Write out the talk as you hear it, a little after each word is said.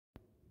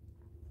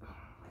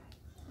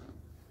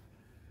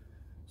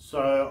So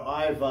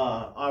I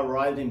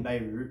arrived in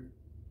Beirut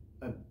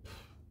at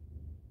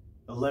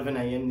 11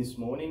 a.m. this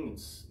morning.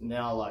 It's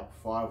now like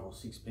 5 or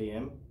 6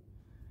 p.m.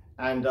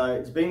 and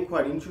it's been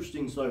quite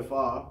interesting so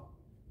far.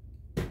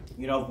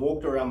 You know, I've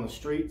walked around the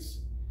streets.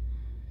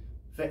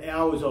 For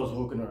hours I was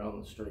walking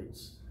around the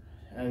streets,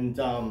 and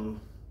when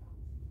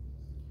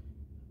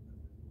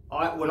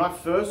I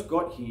first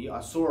got here,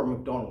 I saw a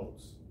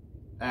McDonald's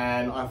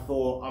and I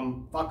thought,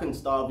 I'm fucking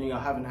starving, I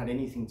haven't had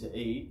anything to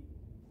eat,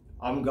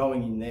 I'm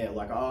going in there.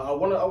 Like I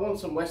want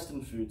some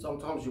Western food.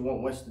 Sometimes you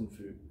want Western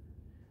food.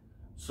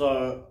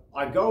 So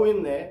I go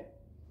in there,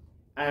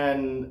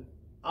 and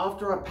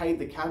after I paid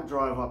the cab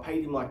driver, I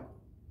paid him like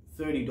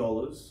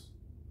 $30.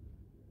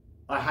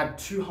 I had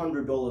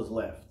 $200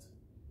 left.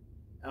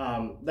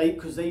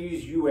 Because they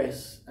use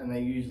US and they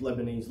use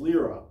Lebanese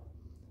lira.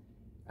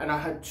 And I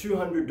had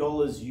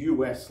 $200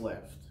 US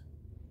left.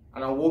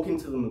 And I walk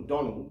into the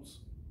McDonald's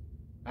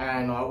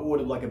and I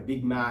ordered like a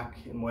Big Mac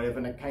and whatever,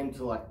 and it came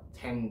to like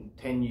 10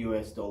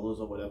 US dollars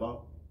or whatever.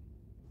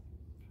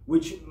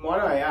 Which, might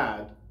I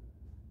add,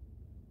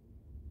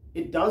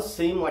 it does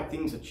seem like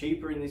things are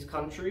cheaper in this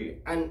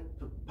country, and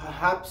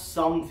perhaps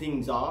some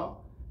things are,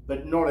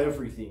 but not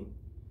everything.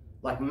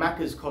 Like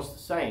Macca's cost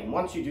the same.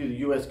 Once you do the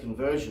US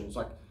conversions,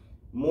 like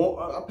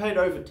more, I paid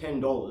over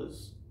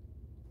 $10.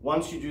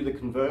 Once you do the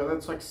convert,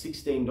 that's like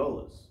 $16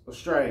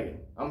 Australian.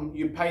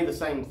 You pay the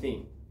same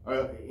thing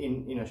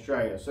in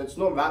Australia, so it's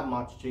not that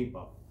much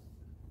cheaper,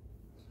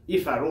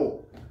 if at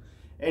all.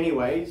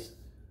 Anyways,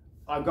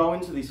 I go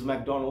into this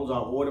McDonald's, I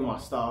order my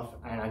stuff,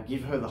 and I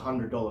give her the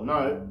 $100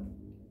 note,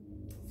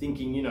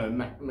 thinking, you know,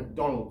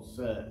 McDonald's,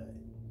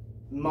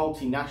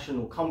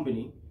 multinational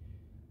company,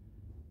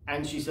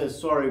 and she says,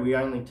 sorry, we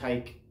only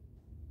take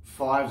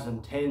 5s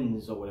and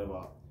 10s or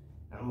whatever.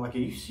 And I'm like, are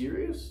you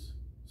serious?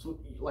 So,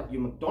 like,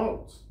 you're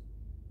McDonald's?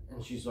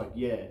 And she's like,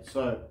 yeah.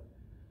 So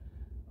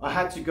I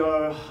had to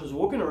go, I was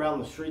walking around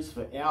the streets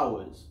for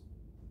hours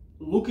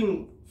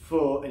looking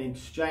for an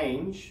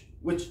exchange,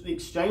 which the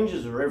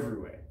exchanges are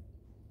everywhere.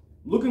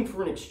 Looking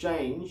for an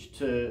exchange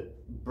to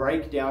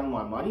break down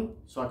my money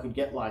so I could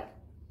get like,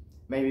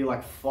 maybe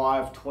like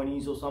 5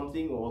 20s or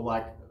something, or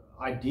like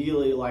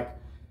ideally like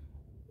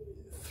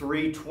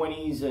 3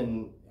 20s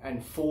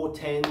and 4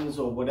 10s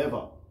or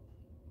whatever.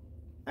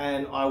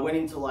 And I went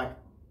into like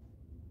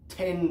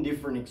 10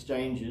 different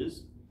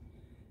exchanges,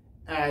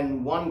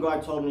 and one guy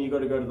told me you got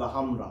to go to the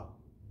Hamra.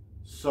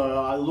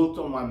 So I looked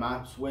on my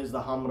maps, where's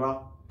the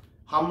Hamra?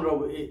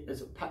 Hamra,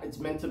 it's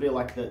meant to be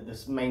like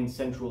this main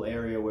central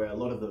area where a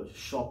lot of the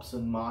shops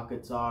and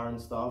markets are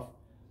and stuff.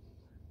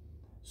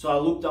 So I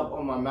looked up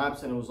on my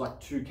maps and it was like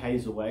 2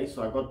 k's away,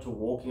 so I got to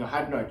walking. I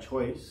had no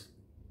choice.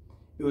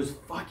 It was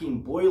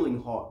fucking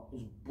boiling hot. It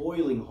was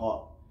boiling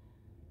hot.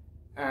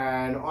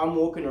 And I'm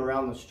walking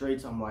around the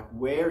streets, I'm like,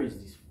 where is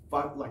this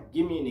fuck? Like,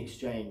 give me an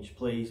exchange,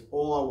 please.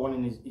 All I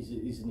want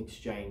is an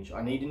exchange.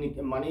 I need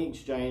a money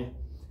exchange,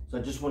 so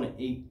I just want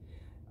to eat.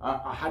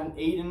 I hadn't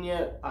eaten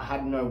yet. I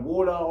had no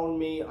water on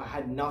me. I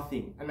had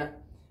nothing. And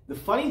the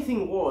funny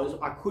thing was,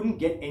 I couldn't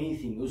get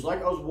anything. It was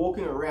like I was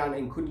walking around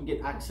and couldn't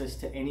get access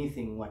to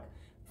anything, like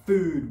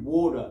food,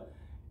 water,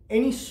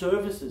 any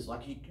services.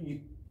 Like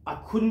I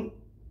couldn't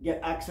get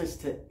access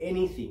to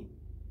anything.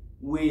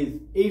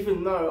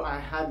 Even though I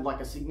had like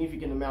a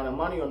significant amount of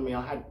money on me,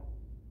 I had,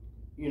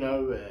 you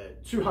know,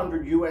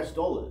 $200 US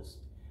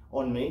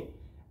on me,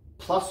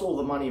 plus all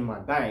the money in my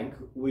bank,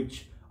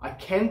 which I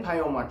can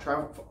pay on my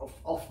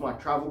off my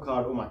travel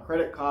card or my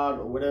credit card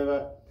or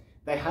whatever.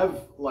 They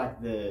have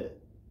like the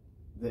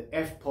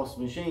FPOS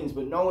machines,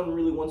 but no one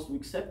really wants to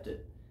accept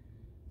it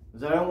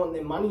because they don't want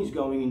their monies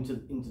going into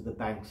the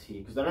banks here,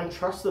 because they don't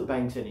trust the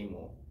banks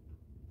anymore.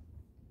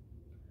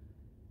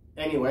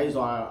 Anyways,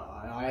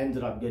 I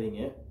ended up getting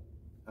it.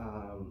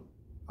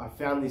 I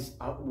found this,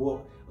 I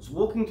was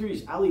walking through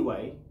this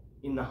alleyway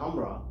in the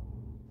Hamra,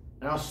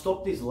 and I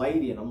stopped this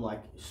lady and I'm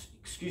like,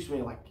 excuse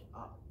me, like,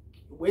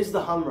 where's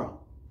the Hamra?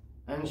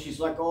 And she's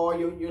like, oh,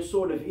 you're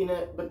sort of in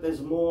it, but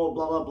there's more,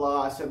 blah, blah,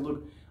 blah. I said,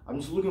 look, I'm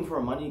just looking for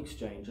a money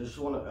exchange. I just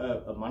want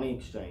a money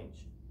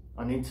exchange.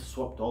 I need to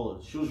swap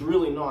dollars. She was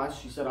really nice.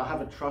 She said, I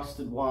have a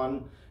trusted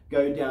one,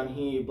 go down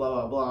here,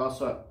 blah, blah, blah.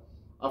 So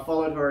I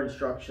followed her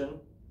instruction.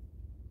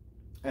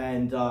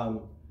 And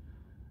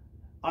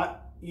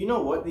you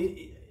know what,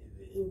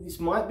 this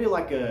might be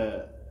like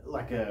a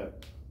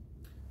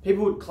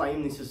people would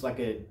claim this as like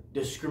a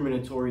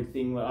discriminatory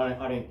thing, but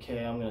I don't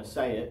care, I'm gonna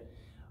say it.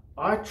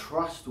 I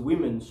trust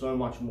women so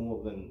much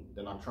more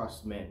than I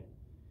trust men.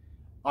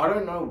 I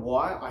don't know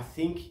why. I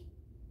think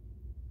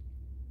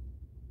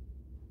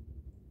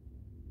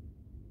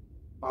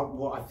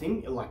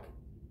like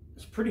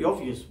it's pretty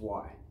obvious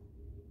why.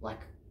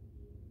 Like,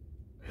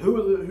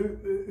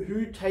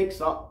 who takes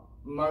up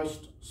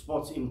most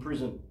spots in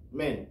prison?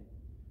 Men.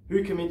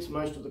 Who commits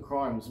most of the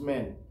crimes?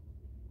 Men.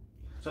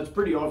 So it's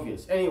pretty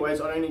obvious. Anyways,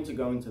 I don't need to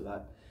go into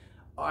that.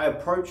 I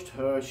approached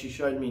her, she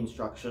showed me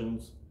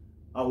instructions.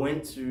 I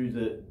went to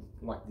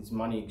this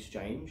money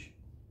exchange,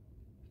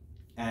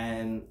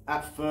 and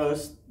at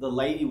first the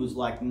lady was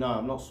like, no,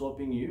 I'm not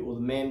swapping you, or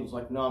the man was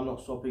like, no, I'm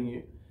not swapping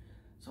you.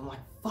 So I'm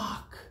like,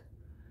 fuck.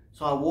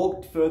 So I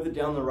walked further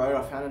down the road.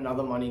 I found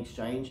another money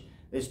exchange.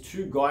 There's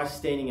two guys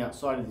standing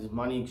outside of this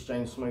money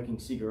exchange smoking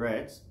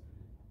cigarettes.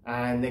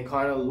 And they're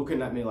kind of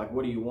looking at me like,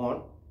 what do you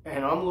want?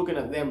 And I'm looking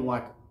at them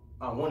like,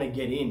 I want to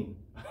get in.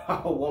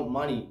 I want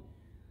money.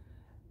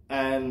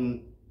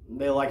 And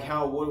they're like,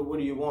 what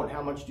do you want?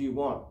 How much do you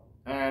want?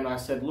 And I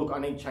said, look, I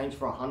need change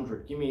for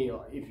 100. Give me,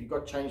 if you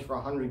got change for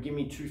 100, give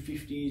me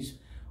 250s,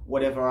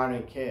 whatever, I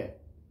don't care.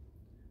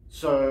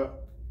 So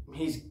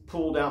he's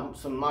pulled out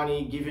some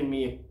money, given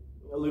me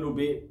a little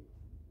bit.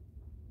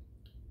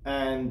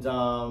 And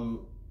yeah,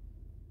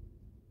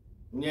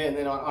 and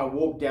then I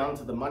walked down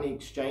to the money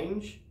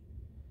exchange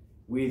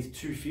with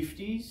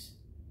 250s.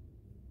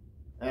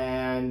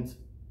 And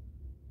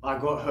I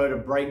got her to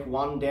break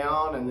one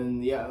down, and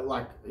then it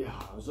was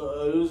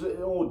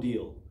an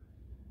ordeal.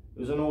 It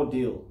was an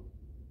ordeal.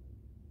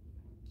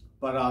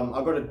 But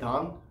I got it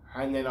done,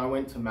 and then I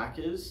went to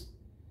Macca's,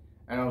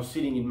 and I was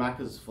sitting in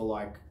Macca's for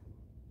like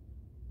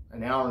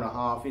an hour and a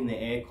half in the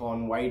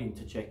aircon waiting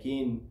to check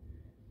in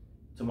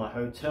to my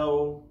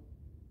hotel.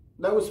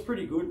 That was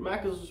pretty good.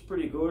 Macca's was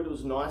pretty good. It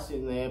was nice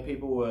in there.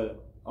 People were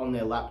on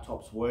their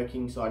laptops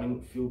working, so I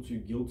didn't feel too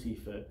guilty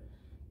for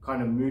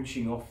kind of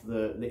mooching off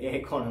the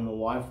aircon and the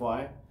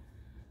Wi-Fi.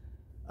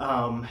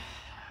 And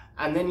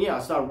then, yeah, I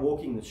started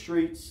walking the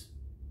streets.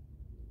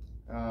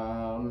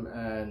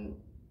 And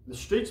the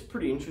street's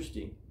pretty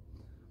interesting.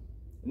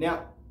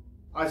 Now,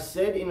 I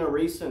said in a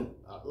recent,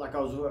 as I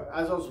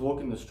was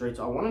walking the streets,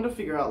 I wanted to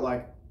figure out,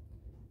 like,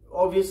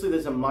 obviously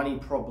there's a money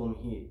problem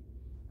here.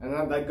 And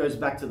that goes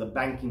back to the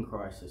banking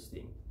crisis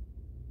thing.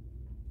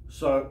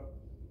 So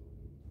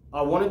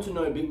I wanted to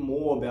know a bit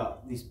more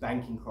about this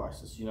banking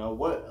crisis. You know,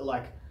 what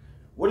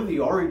are the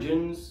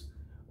origins?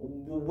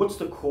 What's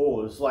the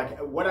cause? Like,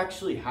 what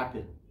actually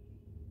happened?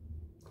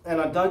 And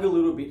I dug a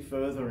little bit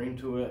further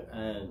into it,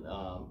 and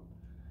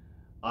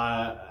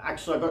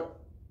after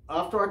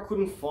I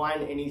couldn't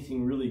find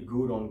anything really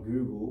good on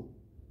Google,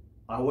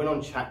 I went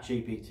on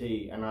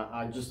ChatGPT, and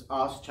I just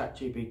asked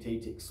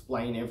ChatGPT to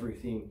explain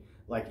everything,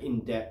 like,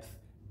 in depth,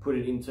 put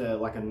it into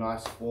like a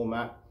nice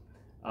format.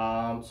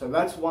 So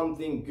that's one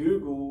thing.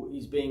 Google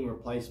is being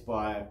replaced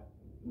by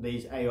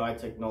these AI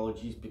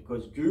technologies,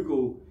 because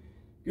Google's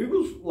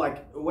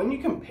like, when you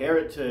compare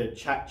it to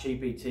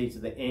ChatGPT, to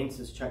the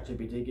answers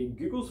ChatGPT gives,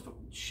 Google's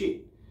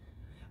shit.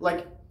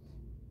 Like,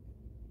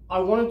 I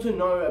wanted to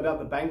know about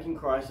the banking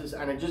crisis,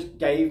 and it just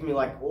gave me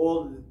like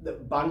all the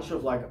bunch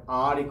of like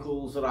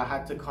articles that I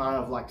had to kind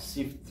of like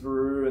sift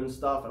through and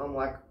stuff, and I'm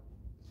like,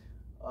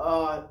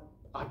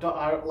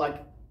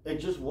 it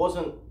just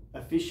wasn't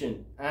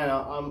efficient. And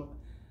I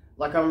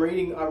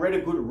read a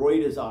good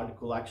Reuters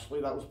article,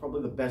 actually. That was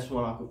probably the best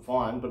one I could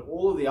find. But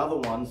all of the other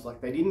ones,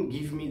 like, they didn't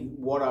give me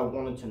what I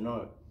wanted to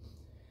know,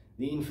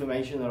 the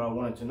information that I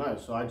wanted to know.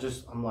 So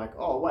I'm like,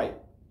 oh, wait,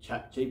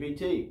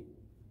 ChatGPT.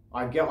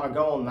 I go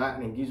on that,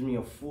 and it gives me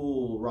a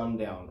full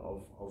rundown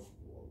of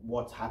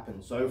what's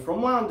happened. So from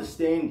my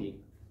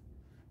understanding,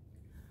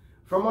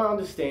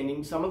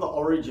 some of the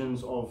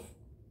origins of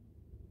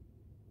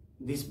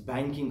this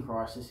banking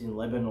crisis in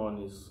Lebanon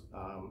is,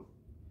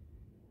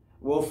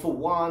 well, for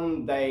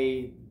one,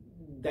 they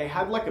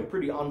had like a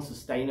pretty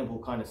unsustainable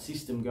kind of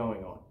system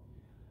going on.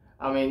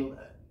 I mean,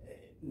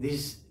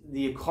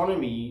 the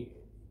economy,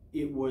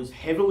 it was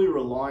heavily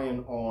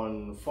reliant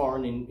on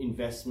foreign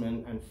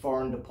investment and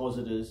foreign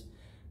depositors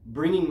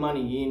bringing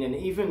money in, and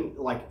even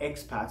like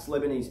expats,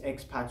 Lebanese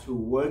expats who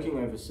were working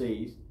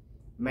overseas,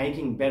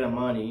 making better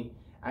money,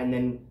 and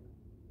then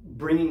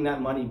bringing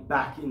that money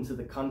back into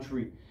the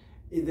country.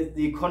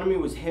 The economy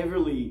was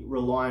heavily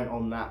reliant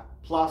on that,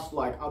 plus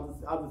like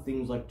other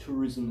things like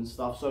tourism and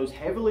stuff. So it's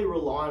heavily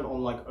reliant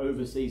on like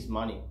overseas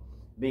money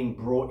being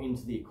brought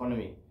into the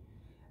economy.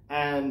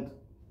 And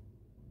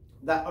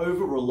that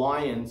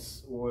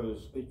over-reliance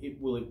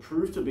it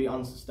proved to be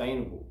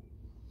unsustainable.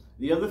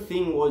 The other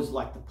thing was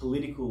like the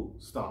political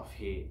stuff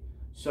here.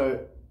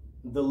 So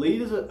the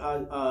leaders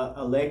are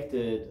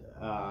elected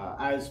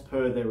as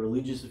per their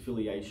religious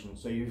affiliation.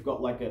 So you've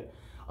got like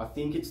I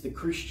think it's the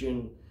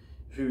Christian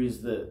who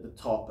is the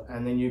top,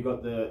 and then you've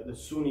got the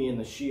Sunni and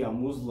the Shia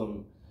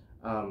Muslim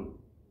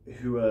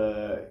who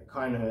are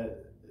kind of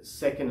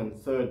second and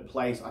third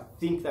place. I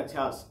think that's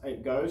how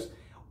it goes.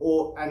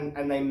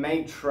 And they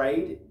may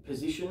trade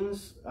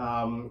positions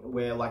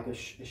where like a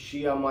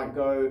Shia might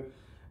go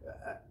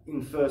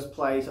in first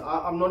place.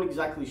 I'm not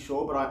exactly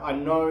sure, but I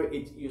know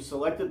you're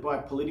selected by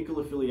political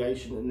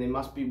affiliation, and there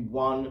must be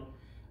one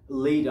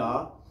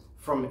leader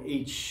from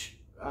each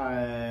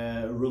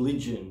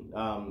religion.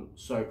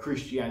 So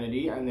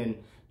Christianity, and then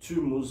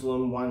 2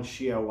 Muslim, 1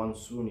 Shia, 1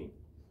 Sunni.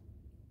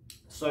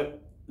 So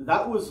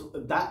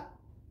that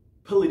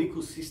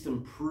political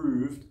system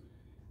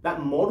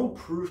that model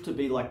proved to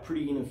be like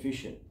pretty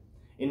inefficient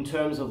in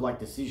terms of like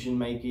decision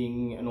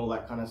making and all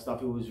that kind of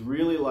stuff. It was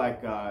really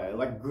like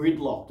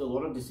gridlocked, a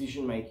lot of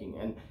decision making,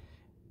 and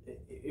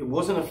it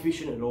wasn't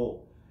efficient at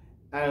all.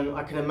 And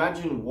I can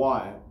imagine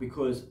why,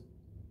 because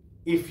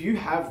if you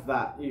have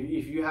that,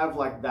 if you have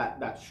like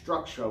that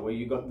structure where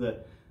you got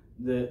the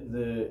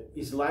the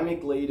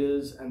Islamic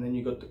leaders, and then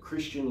you got the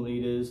Christian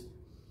leaders.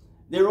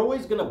 They're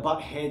always going to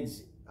butt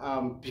heads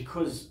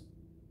because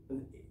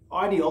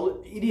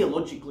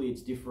ideologically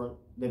it's different.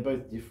 They're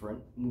both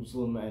different.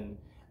 Muslim and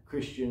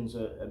Christians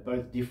are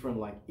both different,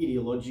 like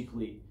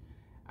ideologically.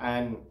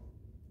 And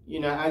you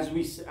know,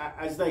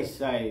 as they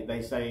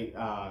say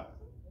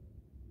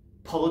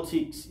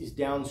politics is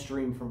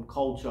downstream from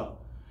culture.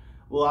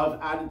 Well, I've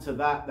added to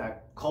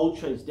that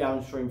culture is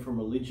downstream from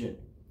religion.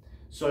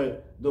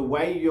 So the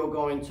way you're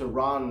going to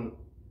run,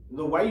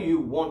 the way you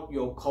want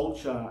your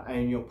culture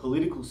and your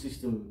political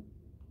system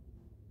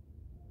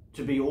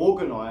to be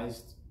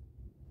organized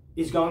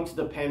is going to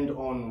depend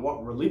on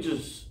what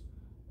religious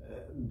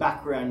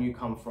background you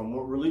come from,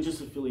 what religious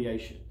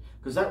affiliation,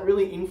 because that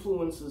really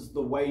influences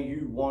the way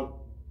you want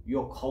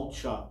your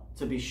culture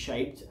to be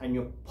shaped and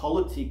your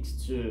politics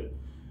to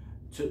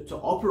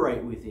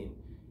operate within.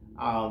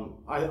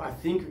 I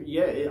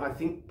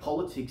think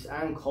politics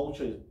and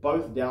culture is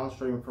both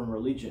downstream from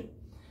religion.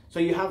 So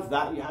you have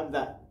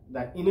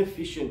that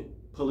inefficient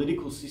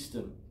political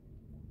system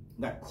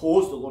that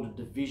caused a lot of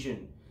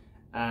division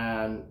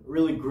and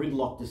really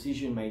gridlock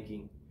decision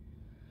making.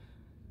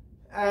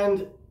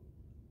 And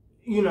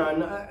you know,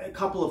 and a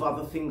couple of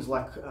other things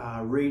like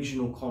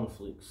regional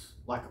conflicts.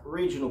 Like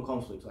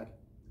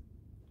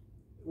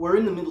we're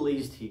in the Middle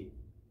East here,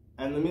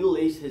 and the Middle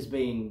East has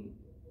been,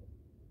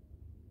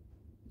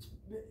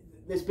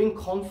 there's been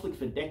conflict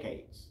for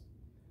decades.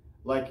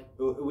 Like,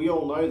 we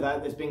all know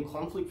that there's been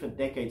conflict for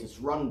decades. It's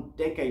run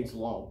decades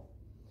long.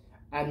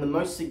 And the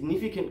most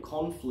significant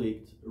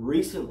conflict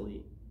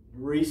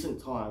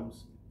recent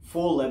times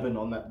for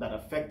Lebanon that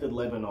affected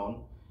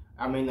Lebanon,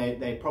 I mean,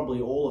 they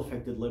probably all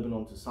affected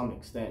Lebanon to some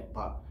extent,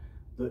 but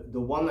the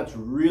one that's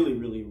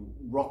really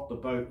rocked the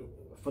boat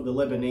for the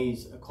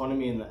Lebanese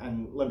economy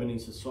and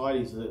Lebanese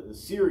society is the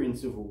Syrian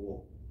civil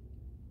war,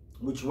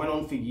 which went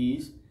on for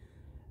years.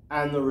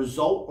 And the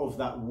result of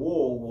that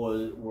war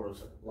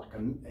was like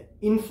an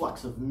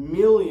influx of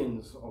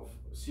millions of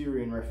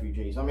Syrian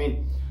refugees. I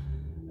mean,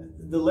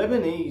 the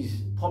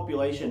Lebanese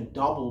population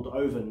doubled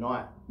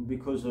overnight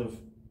because of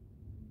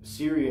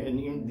Syria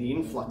and the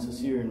influx of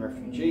Syrian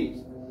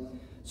refugees.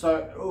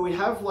 So we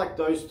have like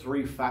those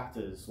three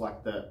factors,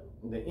 like the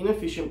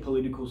inefficient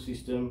political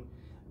system,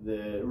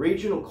 the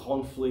regional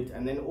conflict,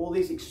 and then all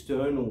these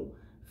external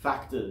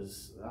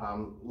factors,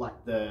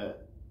 like the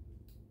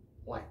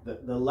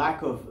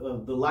lack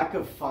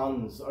of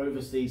funds,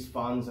 overseas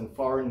funds and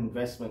foreign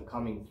investment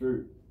coming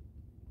through.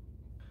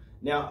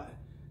 Now,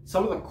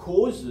 some of the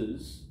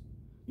causes,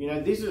 you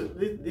know, this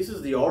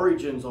is the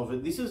origins of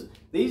it. These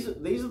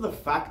are the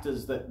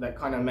factors that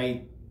kind of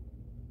made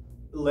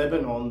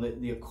Lebanon,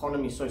 the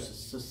economy, so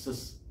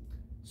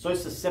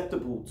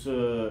susceptible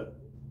to,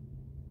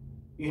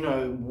 you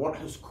know, what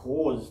has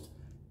caused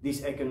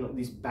this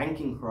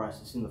banking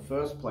crisis in the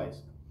first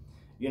place.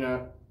 You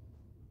know,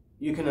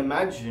 you can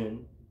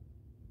imagine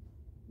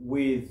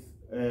with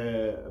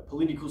a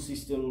political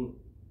system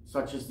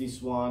such as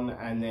this one,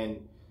 and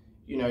then,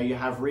 you know, you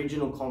have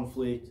regional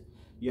conflict,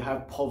 you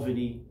have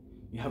poverty,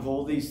 you have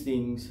all these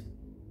things.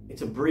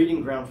 It's a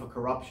breeding ground for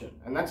corruption,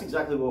 and that's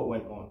exactly what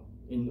went on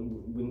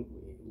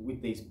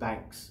with these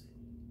banks.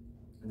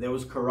 There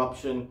was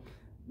corruption.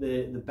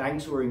 The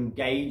banks were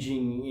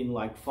engaging in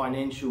like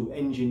financial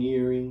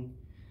engineering,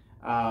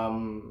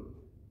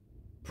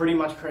 pretty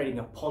much creating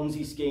a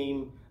Ponzi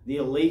scheme. The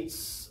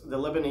elites, the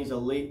Lebanese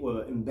elite,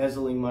 were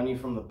embezzling money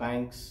from the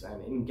banks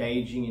and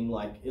engaging in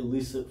like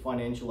illicit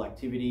financial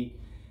activity.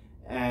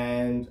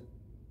 And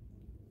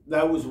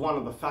that was one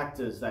of the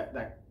factors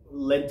that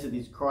led to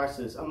this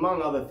crisis.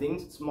 Among other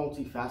things, it's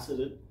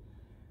multifaceted.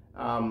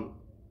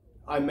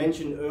 I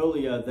mentioned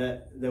earlier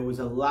that there was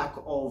a lack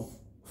of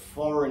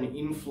foreign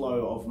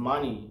inflow of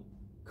money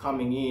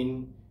coming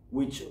in,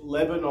 which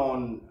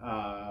Lebanon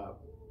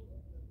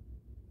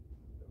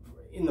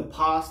in the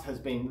past has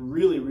been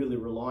really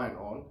reliant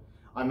on.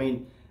 I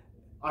mean,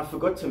 I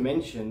forgot to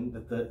mention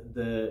that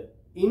the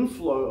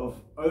inflow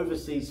of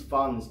overseas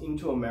funds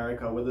into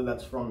America, whether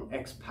that's from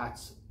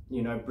expats,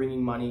 you know,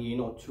 bringing money in,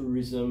 or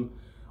tourism,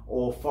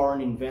 or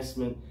foreign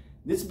investment,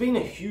 this has been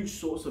a huge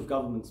source of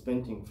government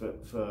spending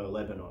for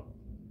Lebanon.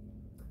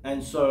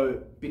 And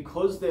so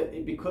because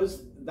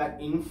that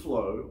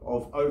inflow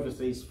of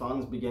overseas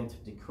funds began to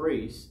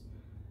decrease,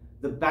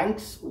 the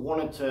banks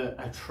wanted to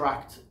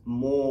attract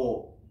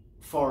more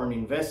foreign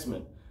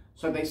investment.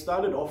 So they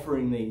started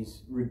offering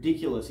these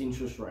ridiculous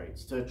interest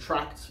rates to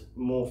attract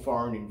more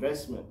foreign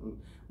investment,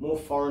 more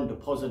foreign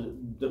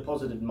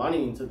deposited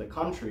money into the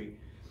country.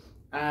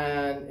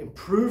 And it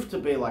proved to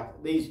be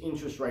like these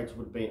interest rates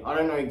would be, I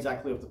don't know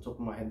exactly off the top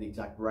of my head the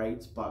exact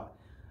rates, but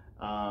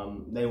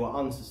they were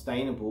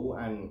unsustainable,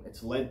 and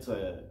it's led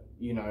to,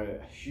 you know,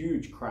 a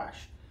huge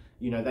crash.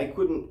 You know, they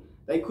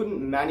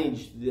couldn't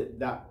manage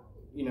that,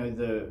 you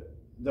know,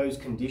 those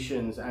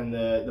conditions, and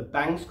the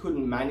banks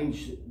couldn't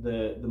manage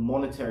the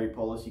monetary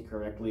policy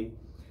correctly.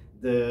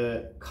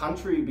 The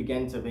country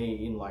began to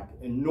be in like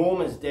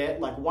enormous debt,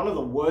 like one of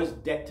the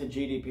worst debt to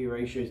GDP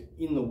ratios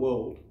in the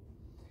world.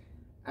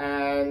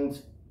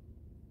 And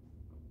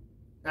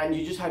and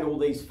you just had all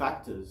these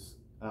factors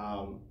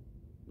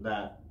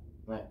that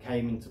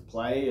came into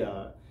play.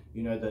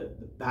 You know, the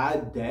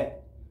bad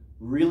debt,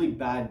 really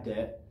bad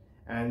debt,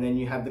 and then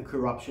you had the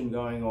corruption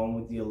going on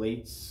with the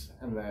elites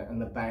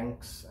and the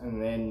banks,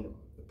 and then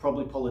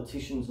probably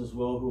politicians as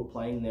well who were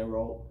playing their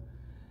role.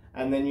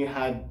 And then you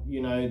had,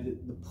 you know,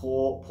 the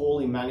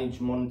poorly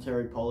managed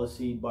monetary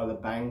policy by the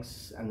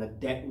banks, and the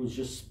debt was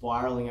just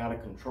spiraling out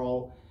of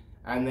control,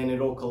 and then it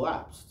all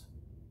collapsed.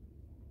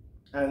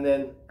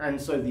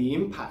 And so the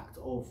impact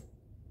of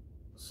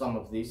some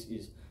of this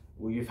is,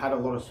 well, you've had a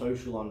lot of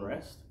social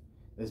unrest.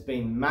 There's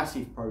been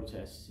massive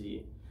protests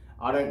here.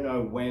 I don't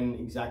know when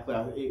exactly.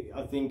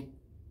 I think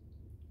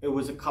it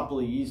was a couple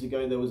of years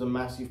ago, there was a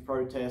massive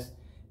protest.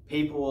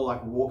 People were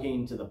like walking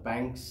into the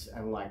banks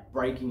and like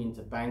breaking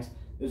into banks.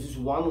 There's this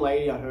one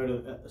lady, I heard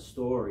a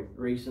story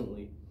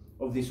recently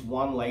of this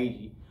one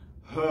lady.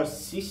 Her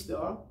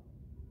sister,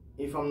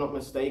 if I'm not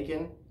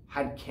mistaken,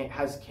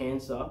 has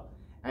cancer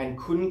and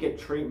couldn't get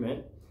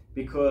treatment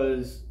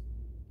because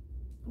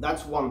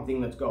that's one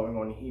thing that's going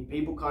on here.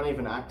 People can't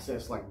even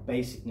access like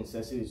basic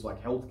necessities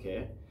like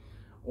healthcare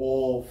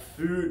or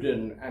food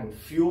and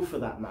fuel for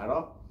that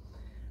matter.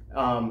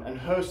 And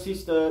her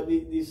sister,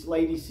 this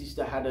lady's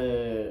sister,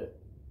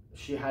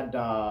 she had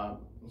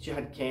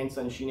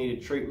cancer and she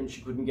needed treatment.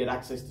 She couldn't get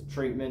access to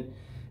treatment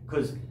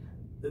because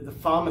the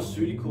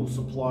pharmaceutical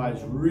supply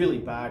is really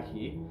bad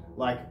here.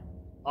 Like,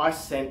 I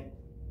sent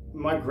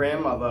my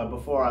grandmother,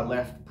 before I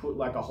left, put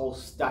like a whole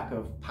stack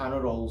of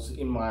Panadols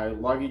in my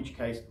luggage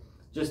case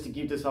just to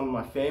give to some of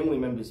my family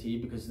members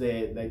here because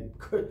the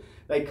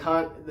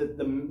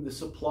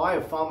supply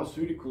of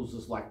pharmaceuticals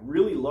is like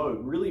really low,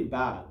 really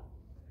bad.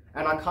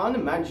 And I can't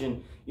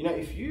imagine, you know,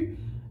 if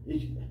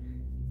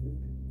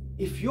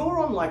you're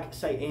on like,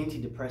 say,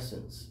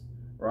 antidepressants,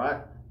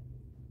 right?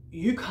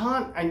 You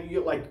can't, and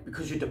you're like,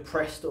 because you're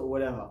depressed or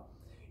whatever,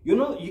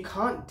 you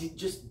can't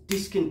just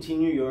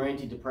discontinue your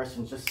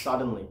antidepressants just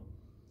suddenly,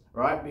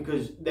 right?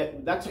 Because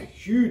that's a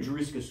huge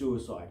risk of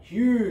suicide,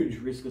 huge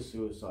risk of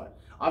suicide.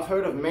 I've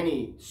heard of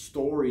many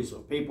stories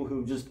of people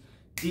who just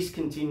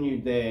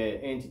discontinued their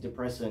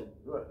antidepressant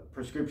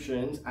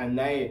prescriptions, and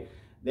they're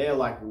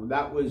like,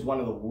 that was one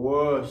of the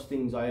worst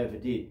things I ever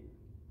did.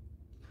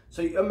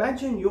 So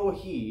imagine you're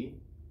here,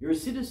 you're a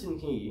citizen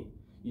here,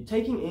 you're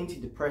taking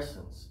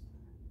antidepressants,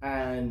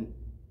 and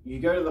you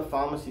go to the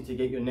pharmacy to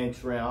get your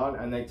next round,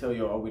 and they tell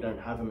you, oh, we don't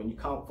have them, and you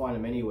can't find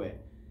them anywhere.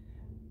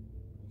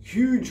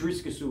 Huge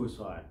risk of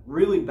suicide,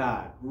 really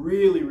bad,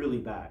 really, really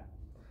bad.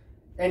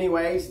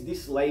 Anyways,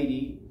 this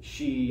lady,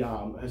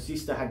 her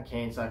sister had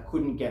cancer,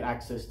 couldn't get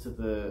access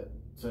to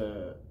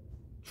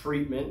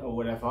treatment or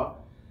whatever.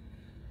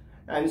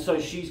 And so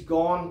she's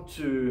gone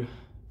to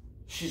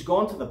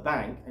the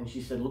bank and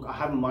she said, look, I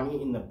have money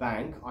in the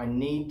bank. I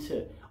need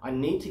to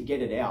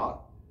get it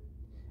out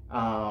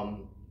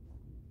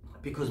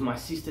because my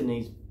sister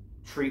needs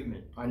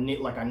treatment. I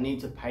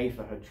need to pay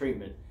for her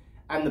treatment.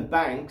 And the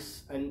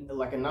banks, and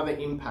like another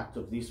impact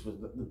of this was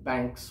the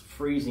banks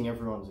freezing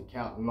everyone's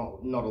account and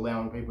not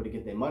allowing people to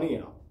get their money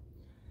out.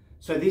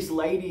 So this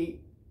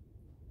lady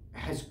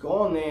has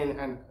gone there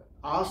and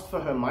asked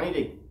for her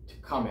money to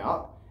come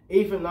out,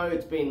 even though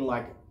it's been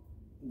like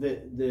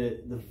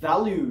the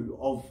value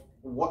of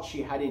what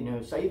she had in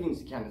her savings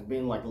account has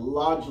been like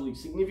largely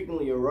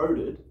significantly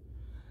eroded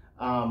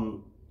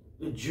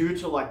due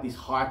to like this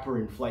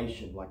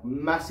hyperinflation, like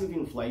massive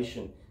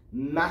inflation,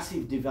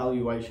 massive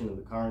devaluation of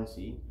the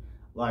currency.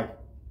 Like,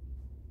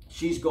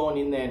 she's gone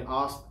in there and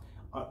asked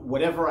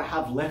whatever I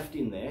have left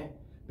in there,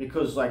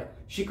 because like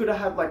she could have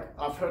had, like,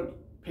 I've heard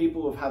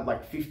people have had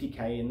like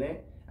 50k in there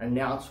and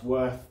now it's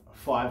worth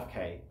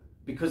 5k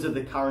because of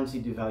the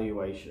currency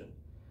devaluation.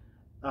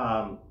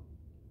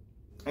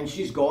 And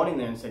she's gone in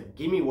there and said,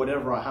 give me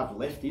whatever I have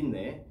left in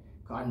there,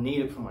 I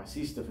need it for my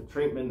sister for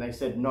treatment. They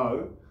said,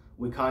 no,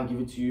 we can't give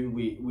it to you,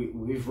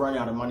 we've run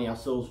out of money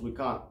ourselves, we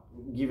can't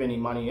give any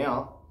money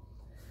out.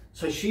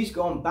 So she's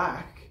gone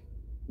back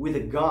with a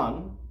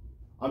gun.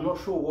 I'm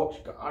not sure what,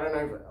 I don't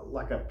know,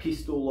 like a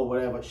pistol or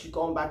whatever. She's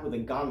gone back with a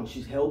gun and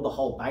she's held the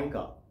whole bank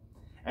up.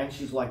 And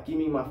she's like, give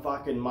me my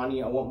fucking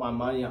money, I want my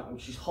money. And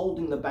she's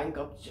holding the bank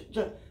up,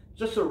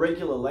 just a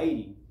regular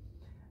lady.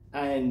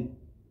 And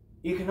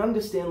you can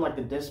understand like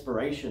the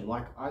desperation.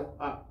 Like,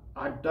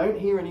 I don't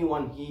hear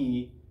anyone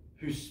here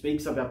who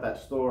speaks about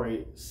that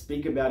story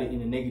speak about it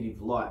in a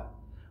negative light.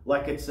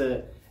 Like,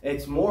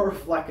 it's more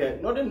of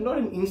like not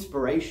an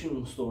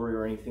inspirational story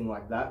or anything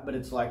like that, but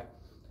it's like,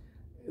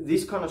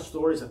 this kind of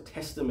story is a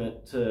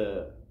testament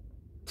to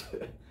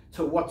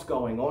what's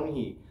going on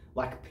here.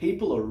 Like,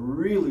 people are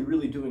really,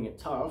 really doing it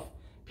tough.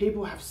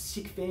 People have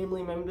sick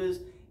family members,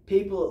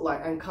 people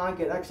like, and can't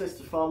get access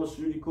to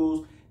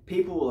pharmaceuticals.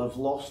 People have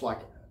lost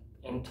like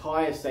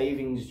entire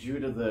savings due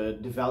to the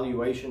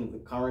devaluation of the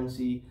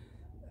currency,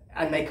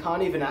 and they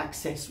can't even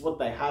access what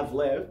they have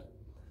left.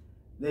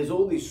 There's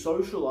all this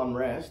social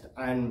unrest,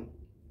 and,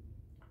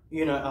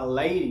 you know, a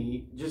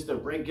lady, just a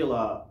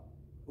regular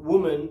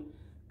woman,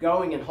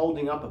 going and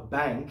holding up a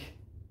bank,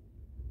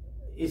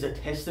 is a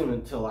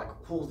testament to like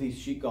all this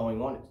shit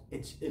going on.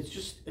 It's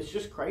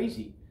just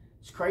crazy.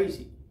 It's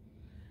crazy.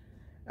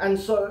 And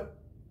so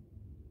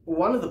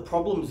one of the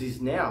problems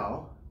is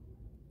now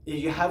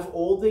is you have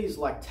all these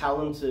like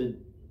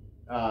talented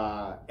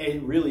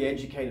and really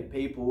educated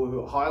people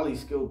who are highly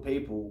skilled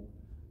people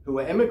who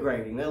are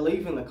emigrating. They're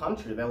leaving the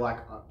country. They're like,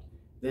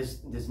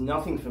 there's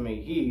nothing for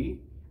me here.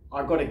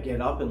 I got to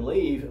get up and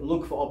leave and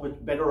look for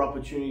better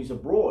opportunities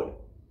abroad.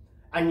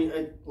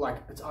 And like,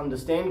 it's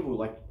understandable.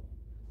 Like,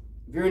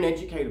 if you're an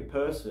educated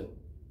person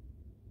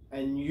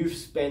and you've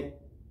spent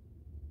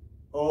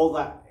all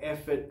that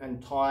effort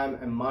and time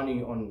and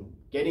money on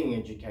getting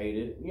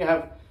educated, you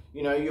have,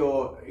 you know,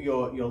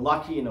 you're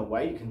lucky in a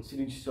way. You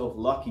consider yourself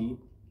lucky.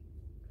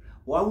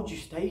 Why would you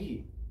stay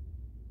here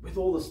with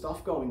all the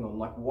stuff going on?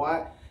 Like,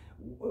 why,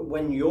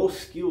 when your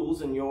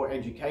skills and your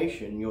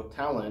education, your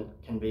talent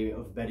can be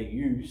of better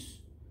use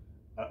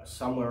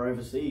somewhere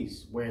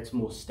overseas where it's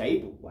more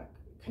stable, like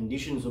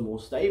conditions are more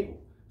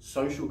stable,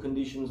 social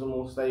conditions are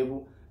more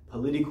stable,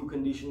 political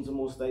conditions are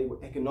more stable,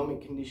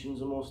 economic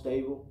conditions are more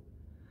stable.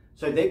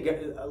 So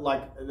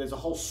there's a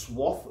whole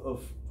swath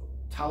of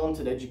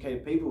talented,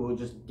 educated people who are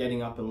just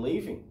getting up and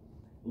leaving,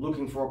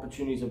 looking for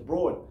opportunities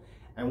abroad.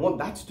 And what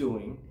that's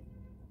doing,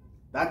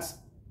 that's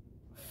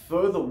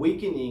further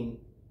weakening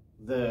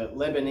the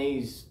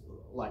Lebanese,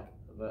 like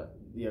the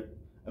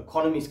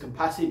economy's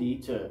capacity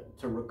to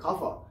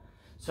recover.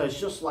 So it's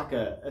just like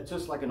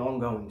an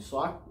ongoing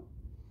cycle.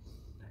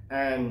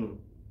 And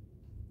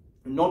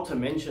not to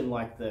mention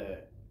like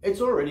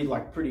it's already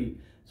like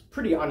it's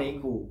pretty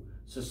unequal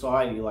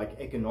society, like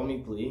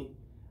economically,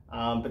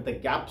 but the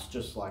gaps,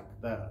 just like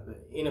the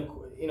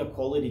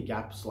inequality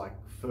gaps, like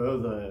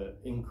further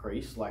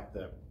increase. Like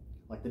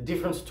the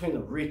difference between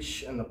the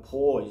rich and the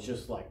poor is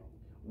just like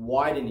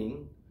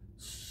widening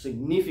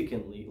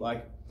significantly.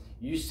 Like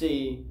you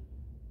see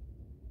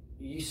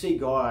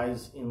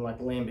guys in like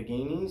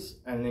Lamborghinis,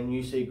 and then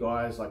you see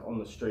guys like on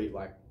the street.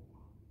 Like,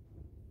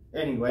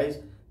 anyways,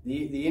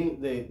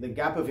 the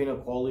gap of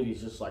inequality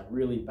is just like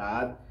really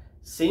bad.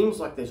 Seems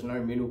like there's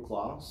no middle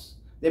class.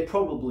 There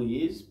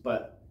probably is,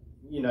 but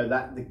you know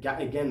that the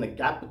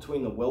gap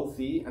between the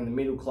wealthy and the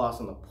middle class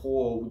and the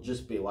poor would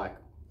just be like,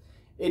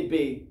 it'd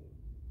be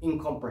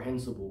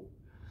incomprehensible.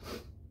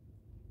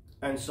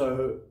 And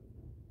so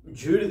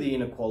due to the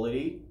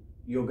inequality,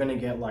 you're going to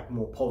get like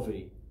more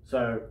poverty.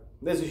 So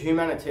there's a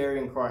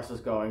humanitarian crisis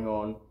going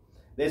on,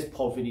 there's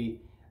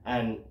poverty,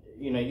 and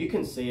you know, you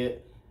can see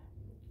it.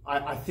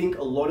 I think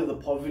a lot of the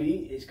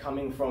poverty is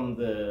coming from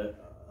a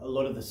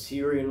lot of the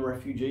Syrian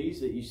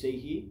refugees that you see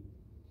here.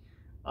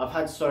 I've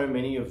had so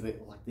many of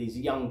these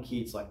young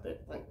kids, like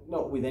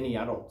not with any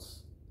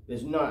adults.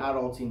 There's no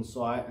adults in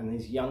sight, and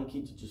these young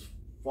kids are just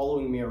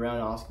following me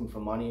around asking for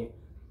money,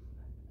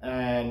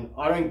 and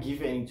I don't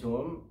give any to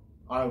them.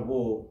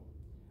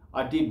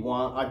 I did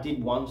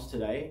once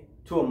today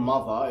to a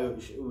mother.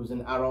 It was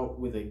an adult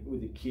with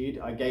a kid.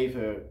 I gave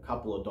her a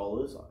couple of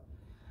dollars,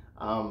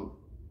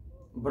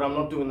 but I'm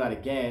not doing that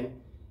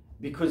again,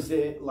 because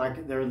there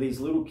are these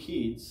little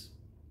kids,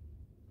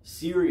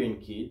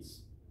 Syrian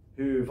kids,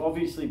 who've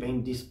obviously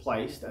been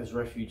displaced as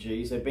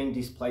refugees. They've been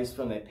displaced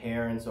from their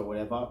parents or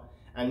whatever,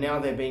 and now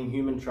they're being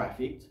human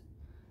trafficked.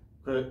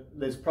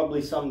 There's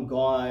probably some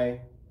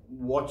guy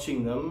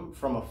watching them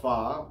from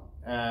afar,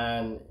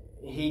 and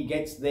he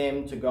gets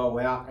them to go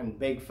out and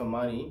beg for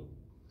money,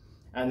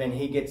 and then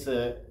he gets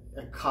a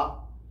cut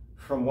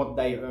from what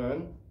they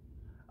earn.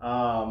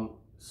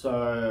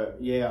 So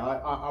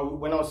yeah,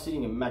 when I was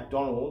sitting at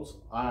McDonald's,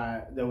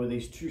 there were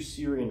these two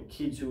Syrian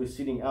kids who were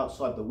sitting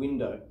outside the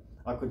window.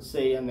 I could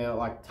see, and they're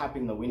like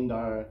tapping the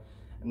window,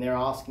 and they're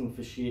asking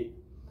for shit.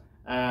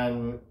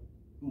 And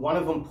one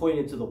of them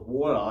pointed to the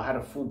water. I had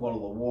a full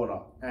bottle of water,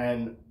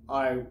 and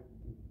I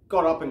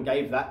got up and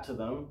gave that to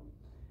them.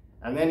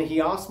 And then he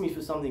asked me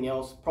for something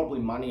else, probably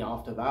money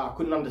after that. I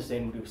couldn't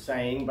understand what he was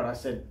saying, but I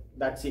said,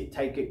 that's it,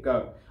 take it,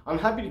 go. I'm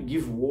happy to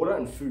give water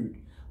and food.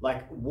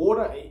 Like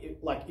water,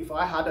 like if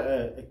I had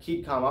a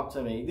kid come up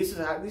to me, this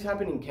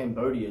happened in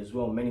Cambodia as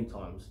well many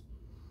times.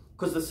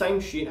 Because the same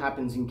shit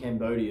happens in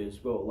Cambodia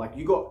as well. Like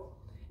you got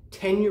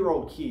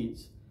 10-year-old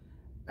kids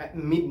at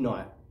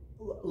midnight,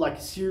 like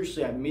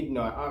seriously at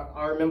midnight.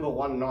 I remember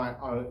one night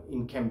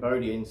in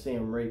Cambodia in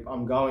Siem Reap, I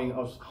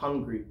was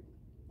hungry,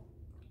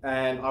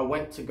 and I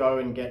went to go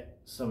and get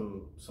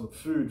some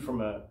food from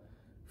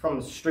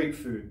a street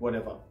food,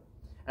 whatever.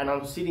 And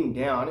I'm sitting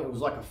down, it was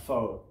like a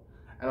pho.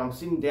 And I'm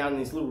sitting down,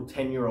 this little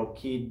 10-year-old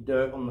kid,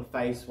 dirt on the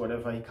face,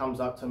 whatever, he comes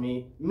up to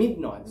me,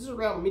 midnight, this is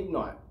around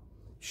midnight,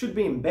 should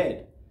be in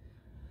bed.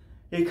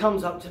 He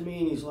comes up to me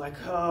and he's like,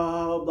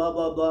 oh, blah,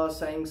 blah, blah,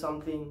 saying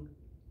something.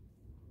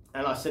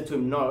 And I said to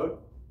him, no,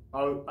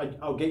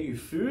 I'll get you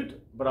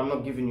food, but I'm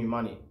not giving you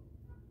money.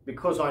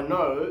 Because I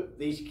know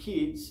these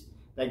kids,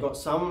 they got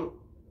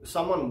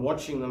someone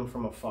watching them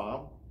from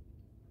afar,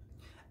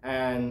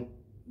 and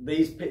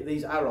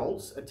these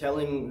adults are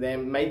telling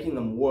them, making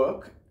them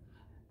work.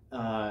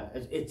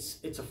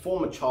 It's a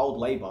form of child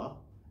labor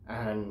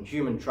and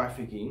human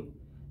trafficking.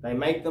 They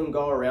make them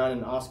go around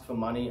and ask for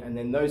money, and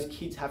then those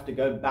kids have to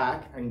go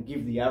back and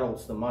give the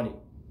adults the money.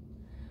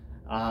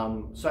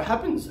 So it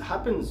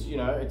happens, you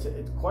know, it's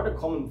quite a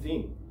common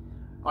thing.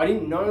 I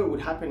didn't know it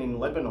would happen in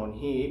Lebanon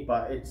here,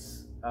 but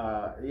it's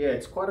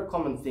it's quite a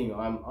common thing.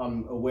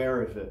 I'm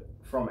aware of it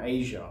from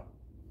Asia.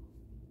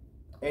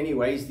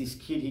 Anyways, this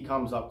kid, he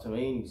comes up to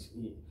me and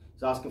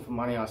he's asking for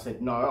money. I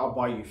said, no, I'll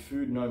buy you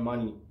food, no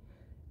money.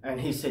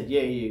 And he said,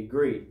 yeah, he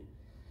agreed.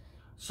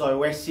 So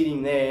we're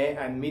sitting there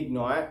at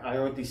midnight. I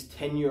got this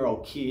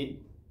 10-year-old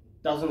kid,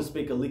 doesn't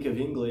speak a lick of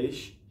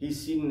English.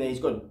 He's sitting there, he's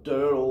got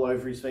dirt all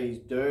over his face,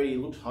 he's dirty, he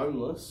looks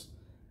homeless.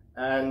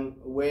 And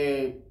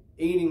we're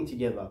eating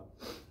together.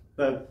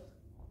 But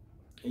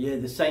yeah,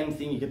 the same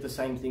thing, you get the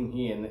same thing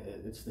here, and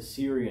it's the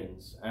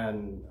Syrians.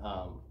 And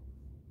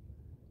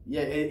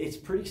yeah, it's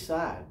pretty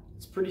sad.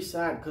 It's pretty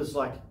sad because,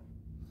 like,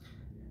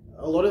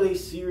 a lot of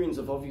these Syrians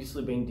have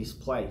obviously been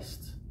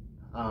displaced.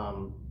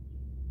 And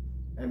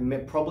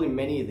probably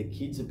many of the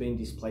kids have been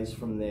displaced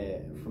from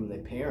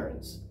their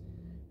parents.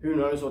 Who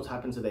knows what's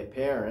happened to their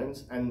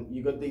parents? And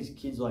you got these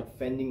kids like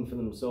fending for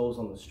themselves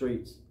on the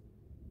streets.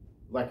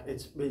 Like,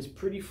 it's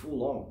pretty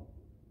full on.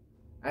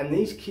 And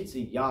these kids are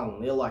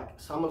young. They're like,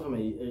 some of them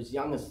are as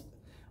young as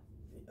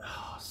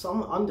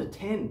some under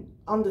 10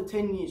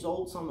 years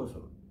old. Some of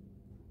them.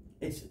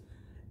 It's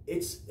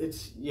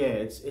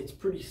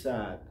pretty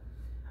sad.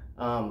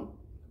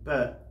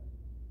 But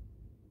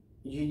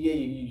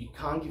you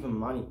can't give them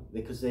money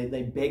because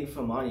they beg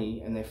for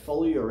money and they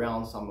follow you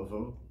around. Some of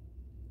them,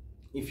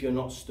 if you're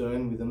not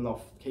stern with them,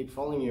 they'll keep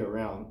following you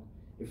around.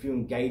 If you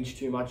engage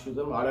too much with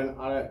them, I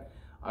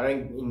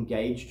don't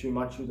engage too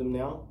much with them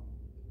now.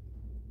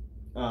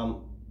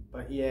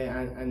 But yeah,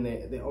 and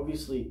they're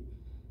obviously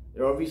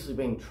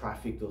being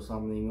trafficked or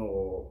something,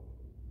 or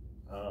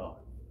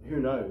who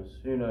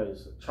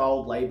knows,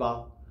 child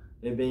labor.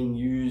 They're being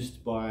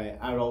used by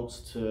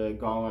adults to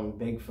go and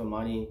beg for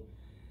money,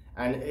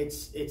 and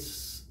it's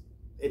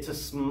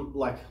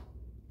like,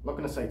 I'm not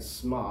going to say it's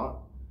smart,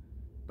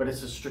 but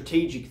it's a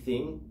strategic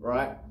thing,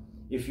 right?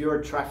 If you're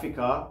a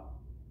trafficker,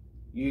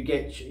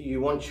 you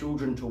want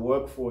children to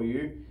work for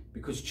you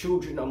because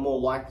children are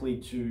more likely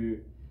to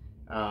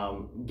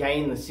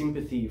gain the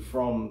sympathy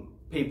from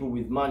people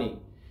with money.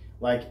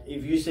 Like,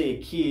 if you see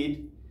a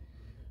kid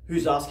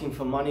who's asking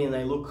for money and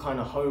they look kind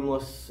of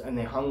homeless and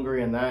they're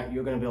hungry and that,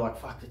 you're going to be like,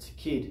 fuck, it's a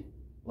kid.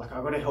 Like,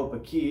 I've got to help a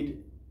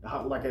kid.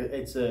 Like,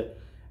 it's a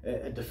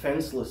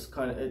defenseless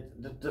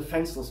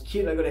defenseless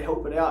kid. I've got to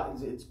help it out.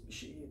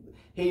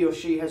 He or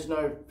she has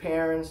no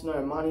parents,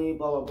 no money,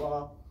 blah, blah,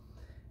 blah.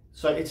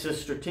 So it's a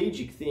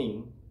strategic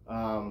thing.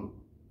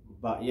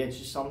 But yeah, it's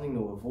just something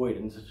to avoid.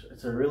 And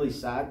it's a really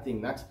sad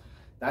thing. That's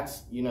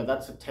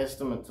a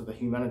testament to the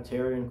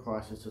humanitarian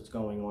crisis that's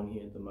going on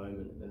here at the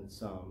moment. And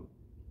it's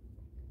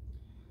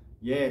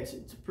yeah, it's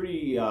a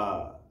pretty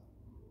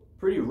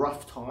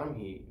rough time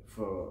here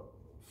for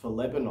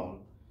Lebanon.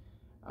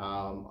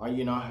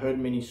 I heard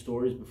many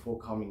stories before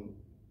coming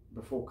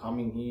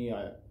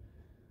here.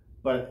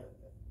 But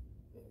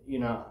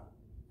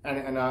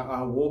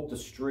I walked the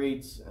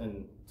streets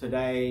and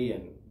today,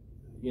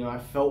 and I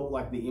felt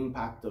like the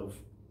impact of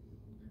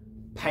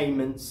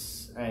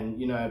payments and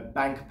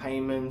bank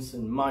payments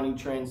and money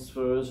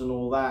transfers and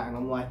all that. And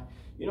I'm like,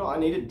 I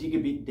need to dig a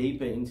bit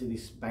deeper into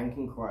this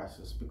banking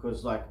crisis,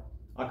 because like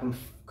I can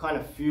kind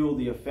of feel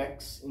the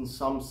effects in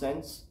some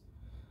sense,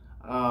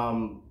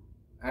 and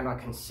I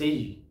can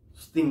see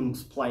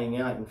things playing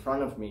out in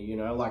front of me,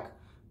 like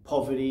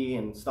poverty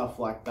and stuff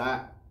like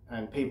that,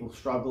 and people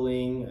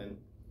struggling. And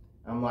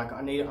I'm like,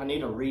 I need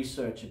to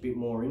research a bit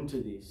more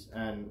into this,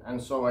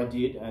 and so I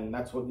did, and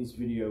that's what this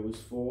video was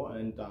for.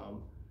 And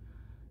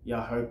yeah,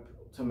 I hope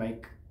to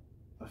make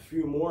a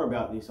few more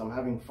about this. I'm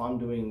having fun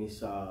doing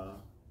this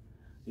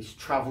this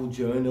travel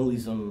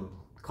journalism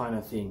kind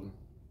of thing.